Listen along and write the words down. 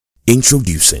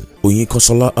Introducing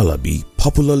Oyinkansola Alabi,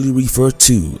 popularly referred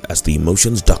to as the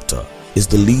Emotions Doctor, is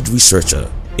the lead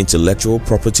researcher, intellectual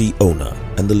property owner,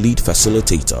 and the lead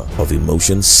facilitator of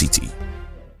Emotions City.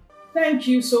 Thank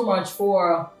you so much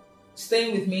for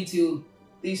staying with me till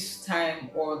this time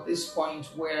or this point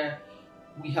where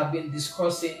we have been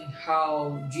discussing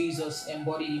how Jesus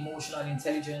embodied emotional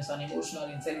intelligence and emotional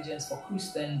intelligence for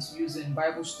Christians using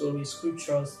Bible stories,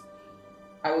 scriptures.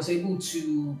 I was able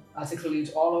to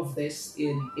articulate all of this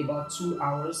in about 2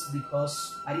 hours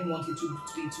because I didn't want it to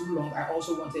be too long. I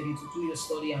also wanted you to do your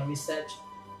study and research.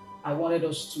 I wanted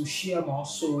us to share more.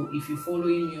 So if you're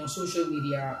following me on social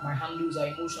media, my handles are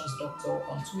Emotions Doctor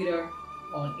on Twitter,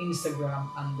 on Instagram,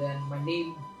 and then my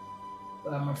name,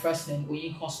 my first name,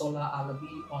 Oyinkansola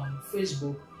Alabi on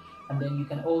Facebook. And then you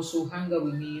can also hang out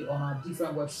with me on our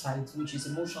different websites, which is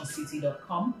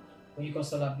emotioncity.com,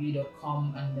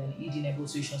 oyinkansolabi.com, and then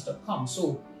ednegotiations.com.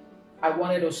 So I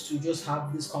wanted us to just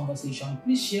have this conversation.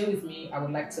 Please share with me. I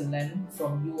would like to learn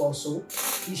from you also.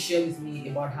 Please share with me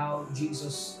about how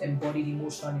Jesus embodied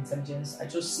emotional intelligence. I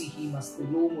just see him as the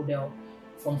role model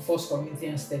from 1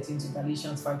 Corinthians 13 to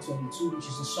Galatians 5:22, which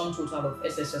is the sum total of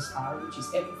SSSR, which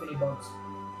is everything about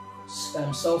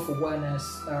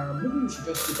self-awareness. Maybe we should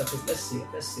just look at it.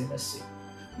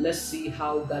 Let's see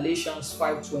how Galatians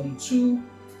 5:22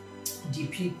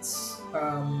 depicts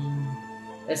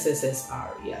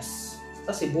SSSR. Yes,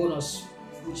 that's a bonus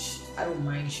which I don't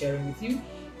mind sharing with you.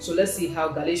 So let's see how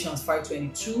Galatians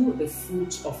 5:22, the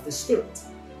fruit of the Spirit.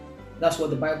 That's what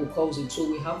the Bible calls it. So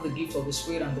we have the gift of the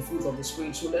Spirit and the fruit of the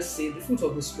Spirit. So let's say the fruit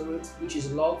of the Spirit, which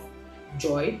is love,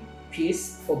 joy,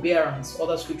 peace, forbearance.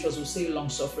 Other scriptures will say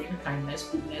long-suffering, kindness,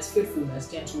 goodness, faithfulness,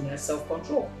 gentleness,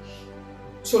 self-control.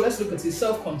 So let's look at it.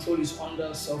 Self-control is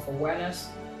under self-awareness,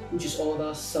 which is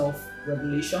under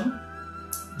self-regulation.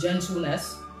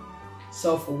 Gentleness,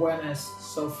 self-awareness,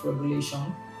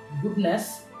 self-regulation.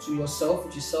 Goodness to yourself,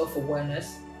 which is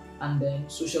self-awareness. And then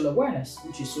social awareness,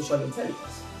 which is social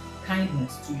intelligence.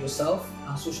 Kindness to yourself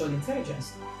and social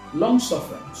intelligence.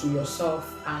 Long-suffering to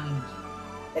yourself and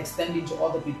extending to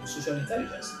other people, social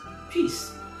intelligence.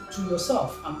 Peace to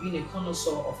yourself and being a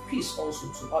connoisseur of peace also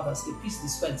to others, a peace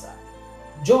dispenser.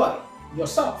 Joy,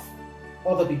 yourself,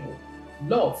 other people.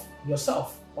 Love,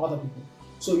 yourself, other people.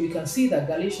 So you can see that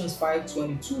Galatians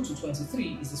 5:22 to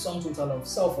 23 is the sum total of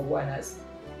self-awareness,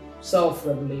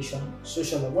 self-regulation,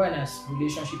 social awareness,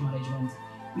 relationship management.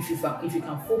 If you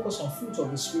can focus on fruit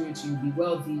of the Spirit, you'll be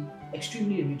wealthy,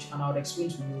 extremely rich, and I'll explain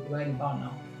to you right about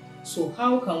now. So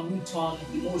how can we turn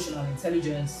emotional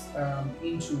intelligence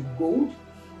into gold?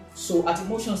 So at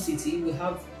Emotion City, we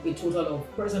have a total of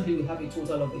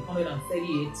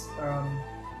 138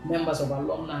 members of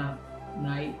alumni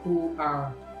who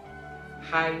are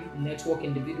high network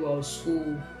individuals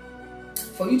who,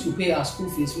 for you to pay our school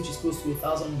fees, which is close to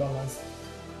 $1,000,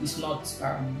 it's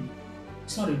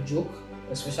not a joke,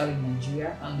 especially in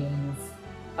Nigeria. And then we've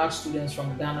had students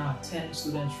from Ghana, 10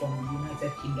 students from the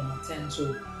United Kingdom, 10.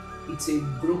 So it's a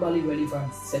globally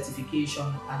relevant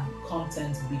certification and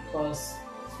content because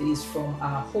it is from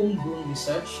our homegrown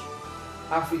research,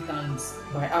 Africans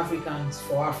by Africans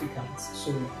for Africans.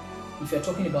 So if you're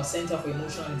talking about Center for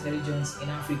Emotional Intelligence in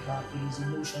Africa, it is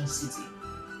Emotion City.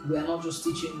 We are not just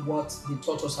teaching what they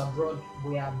taught us abroad,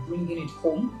 we are bringing it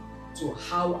home to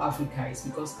how Africa is,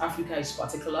 because Africa is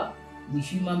particular. The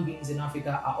human beings in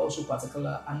Africa are also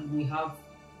particular, and we have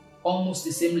almost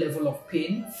the same level of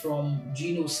pain, from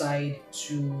genocide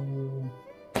to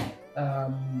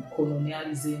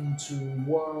colonialism to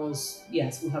wars.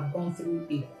 Yes, we have gone through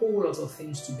a whole lot of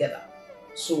things together.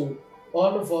 So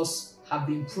all of us have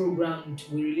been programmed,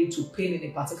 we relate to pain in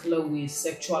a particular way,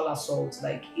 sexual assault,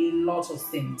 like a lot of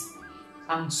things.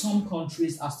 And some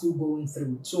countries are still going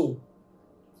through it. So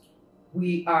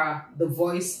we are the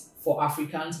voice for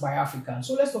Africans by Africans.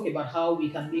 So let's talk about how we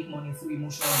can make money through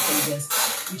emotional intelligence,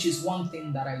 which is one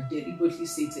thing that I deliberately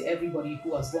say to everybody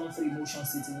who has gone through Emotion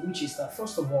City, which is that,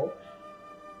 first of all,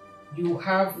 you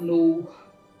have no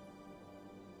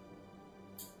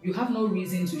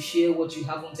reason to share what you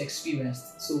haven't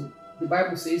experienced. So the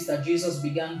Bible says that Jesus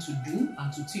began to do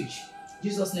and to teach.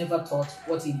 Jesus never taught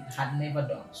what he had never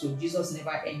done. So Jesus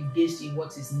never engaged in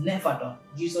what is never done.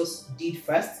 Jesus did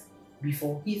first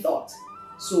before he thought.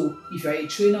 So if you're a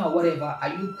trainer or whatever,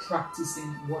 are you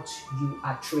practicing what you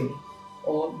are training?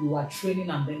 Or you are training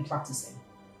and then practicing?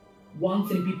 One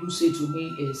thing people say to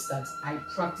me is that I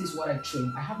practice what I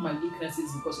train. I have my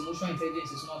weaknesses because emotional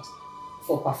intelligence is not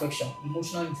for perfection.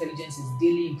 Emotional intelligence is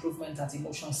daily improvement at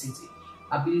Emotion City.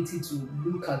 Ability to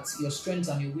look at your strengths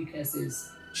and your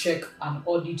weaknesses, check and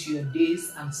audit your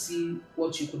days and see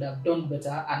what you could have done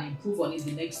better and improve on it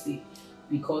the next day.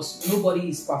 because nobody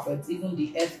is perfect. Even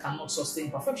the earth cannot sustain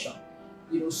perfection.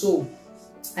 So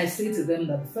I say to them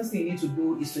that the first thing you need to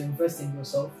do is to invest in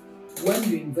yourself. When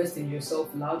you invest in yourself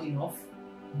loud enough,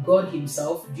 God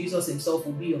himself, Jesus himself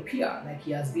will be your PR, like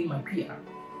he has been my PR.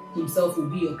 Himself will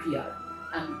be your PR.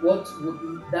 And what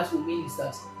that will mean is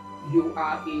that you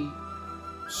are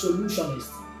a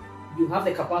solutionist. You have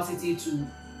the capacity to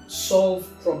solve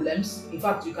problems. In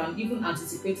fact, you can even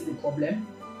anticipate the problem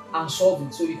and solve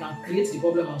it. So you can create the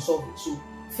problem and solve it. So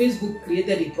Facebook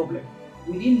created a problem.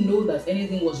 We didn't know that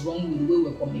anything was wrong with the way we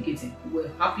were communicating. We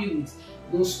were happy with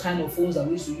those kind of phones that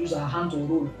we used to use our hand to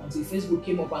roll, until Facebook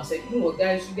came up and said, you know what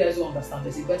guys, you guys don't understand,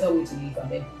 there's a better way to live,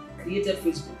 and then created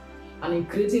Facebook. And in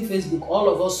creating Facebook, all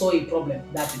of us saw a problem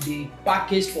that they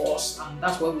packaged for us, and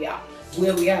that's where we are,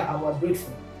 and we're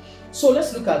grateful. So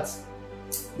let's look at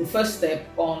the first step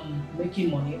on making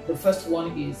money. The first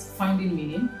one is finding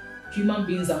meaning. Human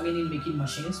beings are meaning-making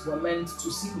machines. We're meant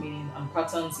to seek meaning and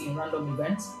patterns in random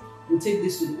events. We take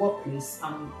this to the workplace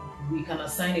and we can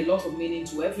assign a lot of meaning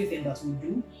to everything that we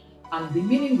do. And the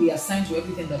meaning we assign to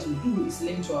everything that we do is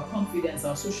linked to our confidence,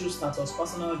 our social status,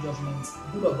 personal judgment,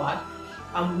 good or bad.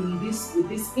 And with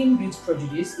this inbuilt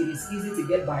prejudice, it is easy to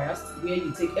get biased, where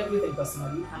you take everything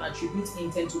personally and attribute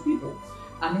intent to people,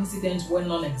 an incident where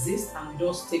none exists, and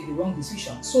just take the wrong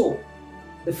decision. So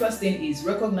the first thing is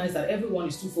recognize that everyone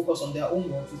is too focused on their own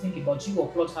world to think about you or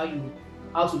plot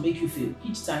how to make you feel.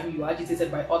 Each time you are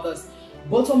agitated by others.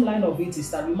 Bottom line of it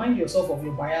is that remind yourself of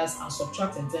your bias and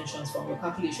subtract intentions from your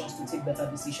calculations to take better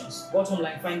decisions. Bottom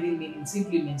line, finding meaning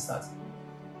simply means that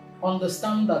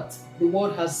understand that the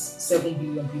world has 7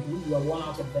 billion people. You are one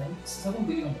out of them. 7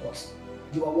 billion plus.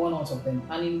 You are one out of them.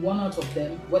 And in one out of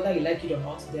them, whether you like it or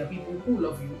not, there are people who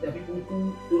love you, there are people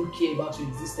who don't care about your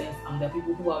existence, and there are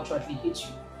people who outrightly hate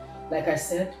you. Like I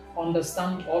said,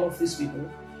 understand all of these people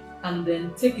and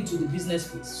then take it to the business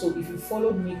phase. So if you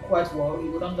followed me quite well,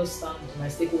 you would understand my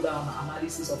stakeholder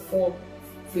analysis of 4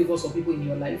 flavors of people in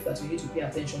your life that you need to pay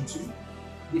attention to.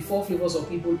 The 4 flavors of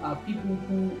people are people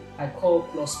who I call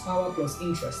plus power plus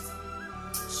interest.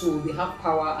 So they have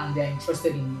power and they are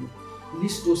interested in you.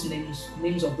 List those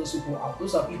names of those people out.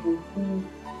 Those are people who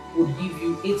would give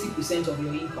you 80% of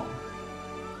your income.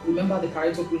 Remember the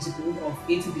Pareto principle of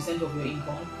 80% of your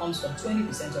income comes from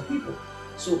 20% of people.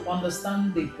 So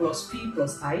understand the plus P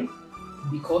plus I,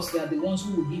 because they are the ones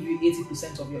who will give you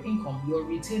 80% of your income. Your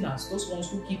retainers, those ones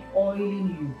who keep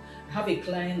oiling you. I have a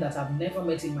client that I've never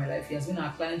met in my life. He has been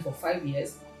our client for 5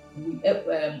 years.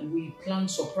 We plan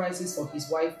surprises for his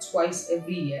wife twice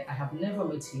every year. I have never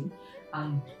met him,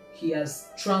 and he has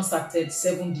transacted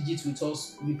 7 digits with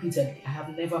us repeatedly. I have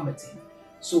never met him.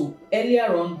 So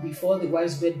earlier on, before the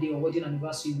wife's birthday or wedding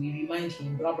anniversary, we remind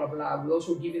him, blah, blah, blah. We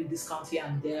also give him discount here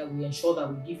and there. We ensure that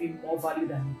we give him more value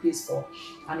than he pays for.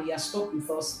 And he has stuck with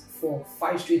us for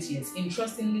 5 straight years.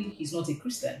 Interestingly, he's not a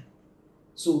Christian.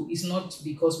 So it's not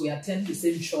because we attend the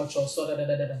same church or so,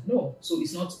 no. So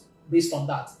it's not based on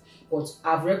that. But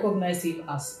I've recognized him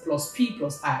as plus P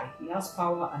plus I. He has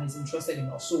power and is interested in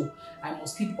us. So I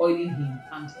must keep oiling him.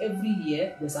 And every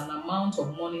year, there's an amount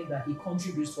of money that he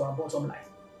contributes to our bottom line.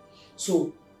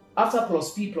 So after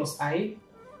plus P plus I,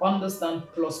 understand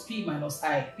plus P minus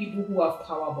I, people who have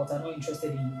power but are not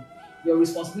interested in you. Your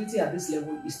responsibility at this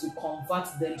level is to convert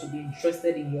them to be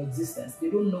interested in your existence. They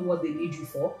don't know what they need you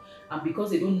for, and because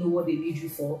they don't know what they need you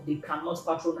for, they cannot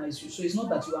patronize you. So it's not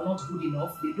that you are not good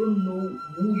enough. They don't know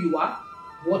who you are,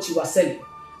 what you are selling,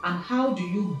 and how do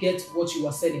you get what you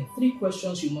are selling. 3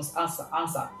 questions you must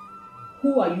answer.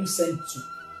 Who are you sent to?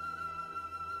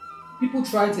 People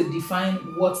try to define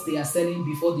what they are selling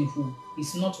before the who.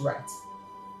 It's not right.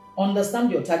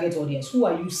 Understand your target audience. Who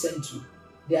are you sent to?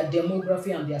 Their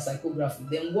demography and their psychography.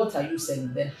 Then what are you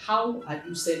selling? Then how are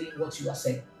you selling what you are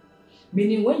selling?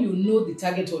 Meaning when you know the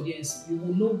target audience, you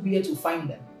will know where to find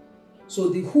them. So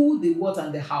the who, the what,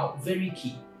 and the how, very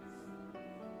key.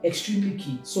 Extremely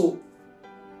key. So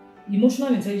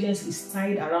emotional intelligence is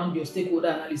tied around your stakeholder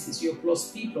analysis, your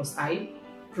plus P plus I,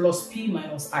 plus P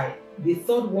minus I. The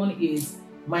third one is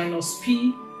minus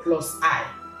P plus I.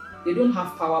 They don't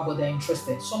have power, but they're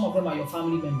interested. Some of them are your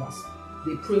family members.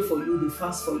 They pray for you, they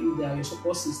fast for you, they are your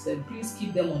support system. Please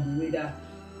keep them on the radar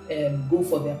and go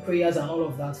for their prayers and all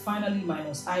of that. Finally,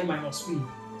 minus I, minus P.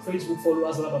 Facebook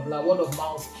followers, blah, blah, blah, word of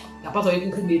mouth. A part of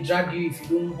people who may drag you if you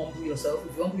don't humble yourself.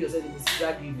 If you humble yourself, they will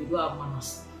drag you. If they don't have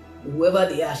manners, whoever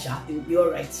they are, they will be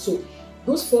all right. So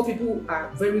those 4 people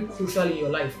are very crucial in your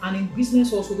life. And in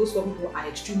business also, those 4 people are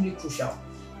extremely crucial.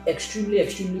 Extremely,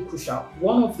 extremely crucial.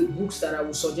 One of the books that I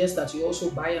would suggest that you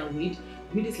also buy and read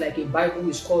it like a Bible,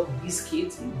 is called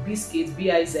Bizkit,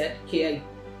 B-I-Z-K-I-T,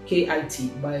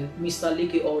 by Mr.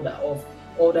 Leke Alder of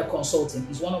Order Consulting.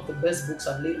 It's one of the best books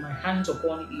I've laid my hands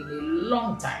upon in a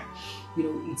long time. You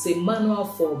know, it's a manual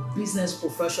for business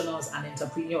professionals and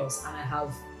entrepreneurs, and I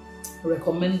have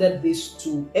recommended this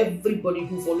to everybody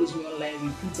who follows me online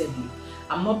repeatedly.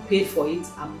 I'm not paid for it.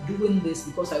 I'm doing this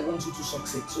because I want you to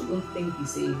succeed. So don't think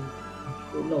it's a,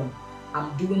 oh no,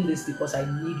 I'm doing this because I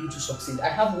need you to succeed. I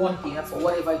have one here for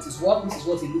whatever it is worth. This is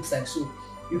what it looks like. So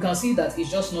you can see that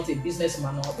it's just not a business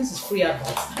manual. This is free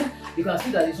advice. You can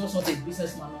see that it's just not a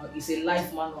business manual. It's a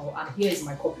life manual. And here is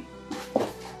my copy.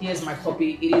 Here's my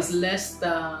copy. It is less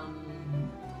than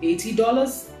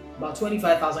 $80, about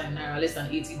 25,000 naira, less than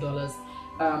 $80.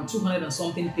 200 and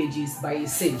something pages by a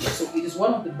sage. So it is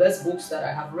one of the best books that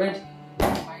I have read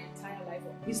in my entire life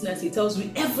of business. It tells you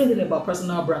everything about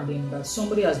personal branding that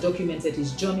somebody has documented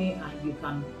his journey, and you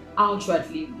can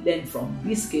outrightly learn from.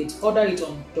 Biscuit, order it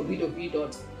on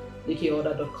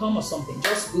www.lekeorder.com or something.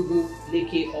 Just Google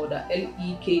Leke Order,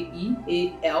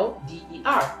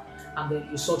 Lekealder, and then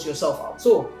you sort yourself out.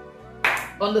 So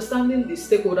understanding the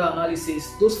stakeholder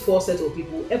analysis, those 4 sets of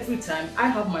people, every time I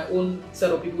have my own set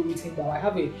of people written down. I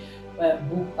have a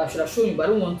book I should have shown you, but I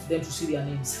don't want them to see their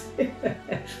names. So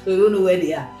you don't know where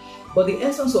they are. But the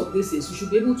essence of this is you should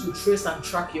be able to trace and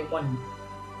track your money.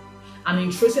 And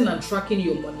in tracing and tracking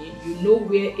your money, you know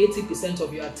where 80%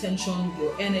 of your attention,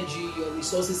 your energy, your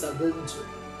resources are going to.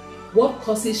 What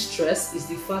causes stress is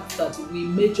the fact that we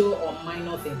major on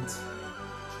minor things.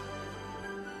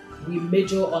 We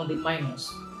major on the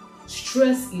minors.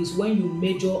 Stress is when you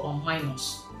major on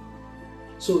minors.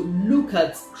 So look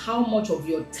at how much of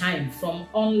your time from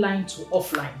online to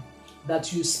offline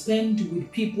that you spend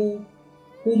with people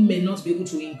who may not be able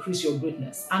to increase your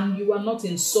greatness. And you are not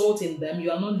insulting them, you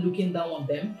are not looking down on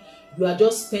them. You are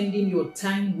just spending your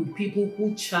time with people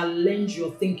who challenge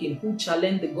your thinking, who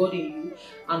challenge the God in you,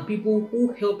 and people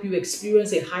who help you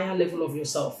experience a higher level of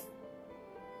yourself.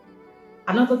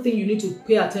 Another thing you need to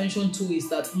pay attention to is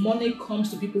that money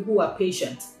comes to people who are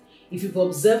patient. If you've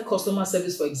observed customer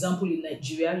service, for example, in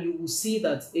Nigeria, you will see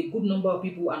that a good number of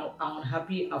people are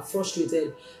unhappy, are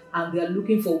frustrated, and they are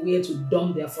looking for where to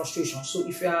dump their frustration. So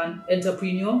if you are an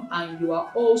entrepreneur and you are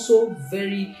also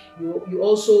you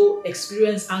also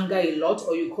experience anger a lot,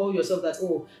 or you call yourself that,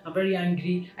 oh, I'm very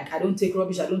angry, like I don't take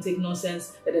rubbish, I don't take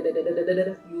nonsense,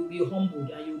 you'll be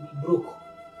humbled and you'll be broke.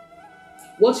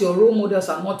 What your role models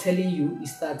are not telling you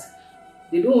is that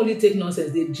they don't only take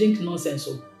nonsense, they drink nonsense.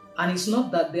 And it's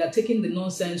not that they are taking the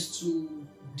nonsense to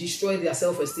destroy their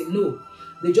self-esteem. No,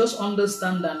 they just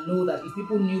understand and know that if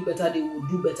people knew better, they would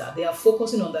do better. They are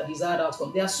focusing on the desired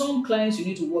outcome. There are some clients you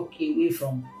need to walk away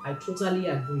from. I totally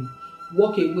agree.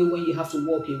 Walk away when you have to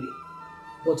walk away.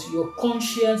 But your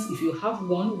conscience, if you have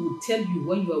one, will tell you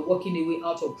when you are walking away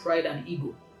out of pride and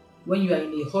ego. When you are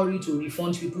in a hurry to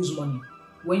refund people's money.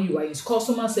 When you are in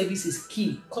customer service is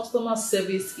key. Customer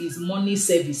service is money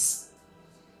service.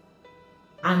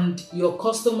 And your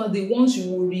customer, the ones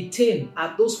you will retain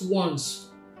are those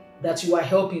ones that you are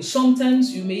helping.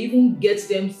 Sometimes you may even get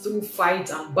them through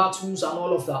fights and battles and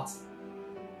all of that.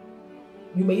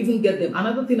 You may even get them.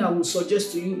 Another thing I would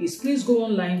suggest to you is please go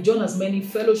online, join as many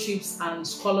fellowships and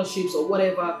scholarships or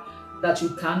whatever that you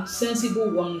can, sensible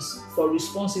ones for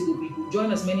responsible people.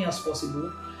 Join as many as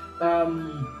possible.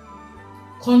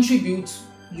 Contribute.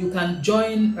 You can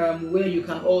join where you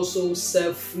can also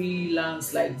serve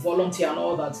freelance, like volunteer and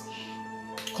all that.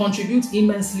 Contribute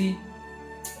immensely.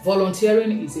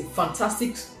 Volunteering is a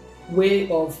fantastic way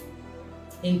of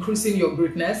increasing your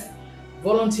greatness.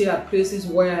 Volunteer at places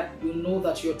where you know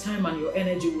that your time and your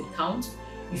energy will count.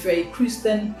 If you're a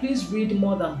Christian, please read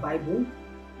more than Bible,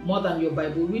 more than your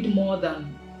Bible. Read more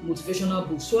than motivational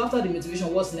books. So after the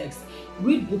motivation, what's next?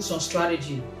 Read books on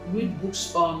strategy. Read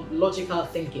books on logical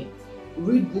thinking.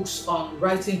 Read books on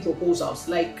writing proposals,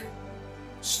 like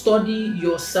study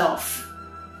yourself.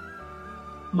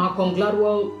 Malcolm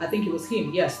Gladwell, I think it was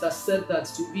him, yes, that said that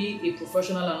to be a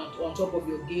professional and on top of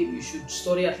your game, you should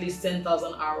study at least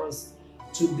 10,000 hours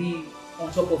to be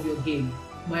on top of your game.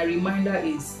 My reminder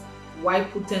is, why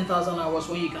put 10,000 hours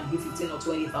when you can do 15 or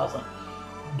 20,000?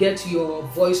 Get your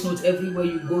voice notes everywhere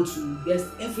you go to. Get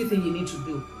everything you need to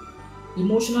do.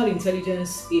 Emotional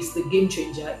intelligence is the game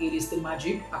changer. It is the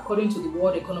magic. According to the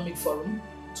World Economic Forum,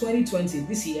 2020,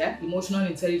 this year, emotional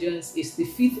intelligence is the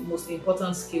 5th most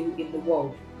important skill in the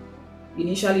world.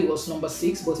 Initially, it was number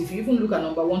 6, but if you even look at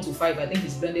number 1 to 5, I think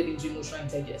it's blended into emotional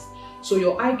intelligence. So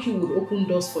your IQ would open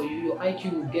doors for you. Your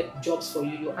IQ would get jobs for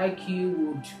you. Your IQ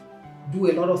would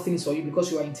do a lot of things for you because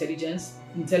you are intelligent,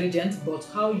 but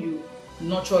how you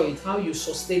nurture it, how you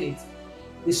sustain it.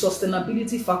 The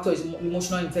sustainability factor is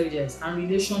emotional intelligence, and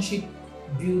relationship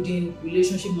building,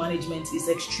 relationship management is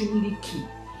extremely key.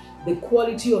 The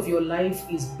quality of your life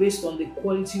is based on the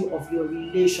quality of your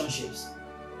relationships.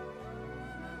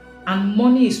 And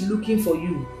money is looking for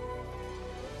you.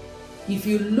 If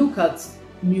you look at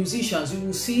musicians, you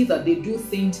will see that they do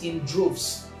things in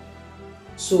droves.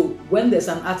 So when there's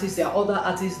an artist, there are other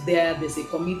artists there, there's a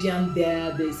comedian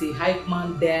there, there's a hype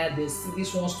man there, there's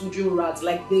this one studio rat.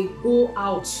 Like, they go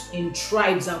out in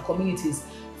tribes and communities.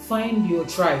 Find your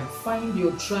tribe. Find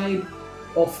your tribe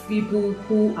of people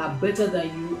who are better than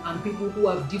you and people who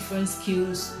have different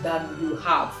skills than you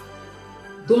have.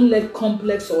 Don't let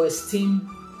complex or esteem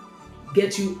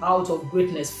get you out of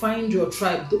greatness. Find your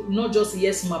tribe, not just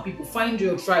yes ma people. Find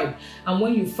your tribe, and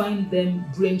when you find them,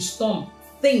 brainstorm,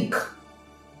 think.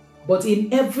 But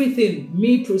in everything,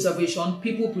 me preservation,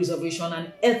 people preservation,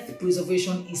 and earth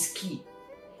preservation is key,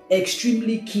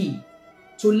 extremely key.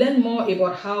 To learn more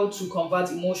about how to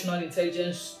convert emotional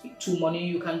intelligence to money,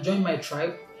 you can join my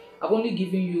tribe. I've only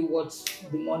given you what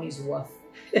the money is worth.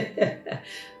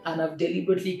 And I've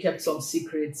deliberately kept some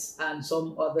secrets and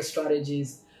some other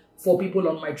strategies for people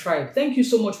on my tribe. Thank you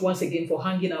so much once again for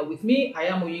hanging out with me. I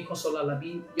am Oyinkansola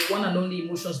Alabi, your one and only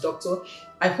emotions doctor.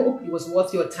 I hope it was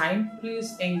worth your time.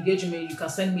 Please engage me. You can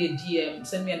send me a DM,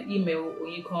 send me an email,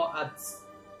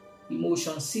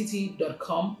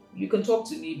 oyinkan@emotioncity.com. You can talk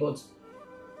to me, but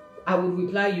I will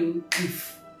reply you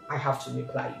if I have to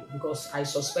reply you, because I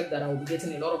suspect that I will be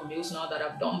getting a lot of mails now that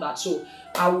I've done that. So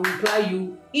I will reply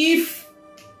you if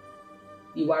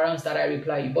it warrants that I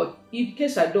reply you. But in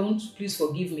case I don't, please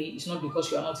forgive me. It's not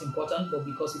because you are not important, but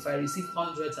because if I receive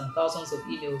hundreds and thousands of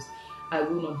emails, I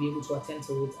will not be able to attend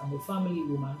to it. I'm a family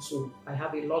woman, so I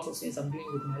have a lot of things I'm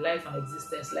doing with my life and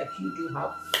existence like you do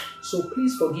have. So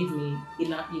please forgive me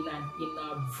in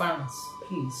advance.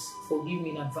 Please forgive me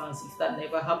in advance if that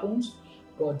never happens.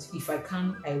 But if I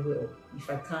can, I will. If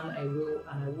I can, I will,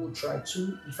 and I will try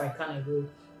to. If I can, I will.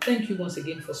 Thank you once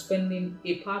again for spending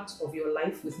a part of your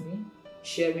life with me,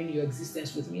 sharing your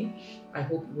existence with me. I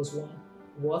hope it was one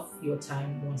worth your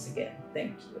time once again.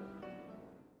 Thank you.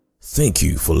 Thank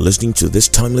you for listening to this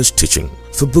timeless teaching.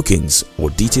 For bookings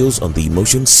or details on the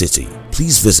Emotion City,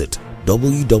 please visit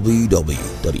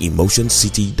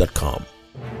www.emotioncity.com.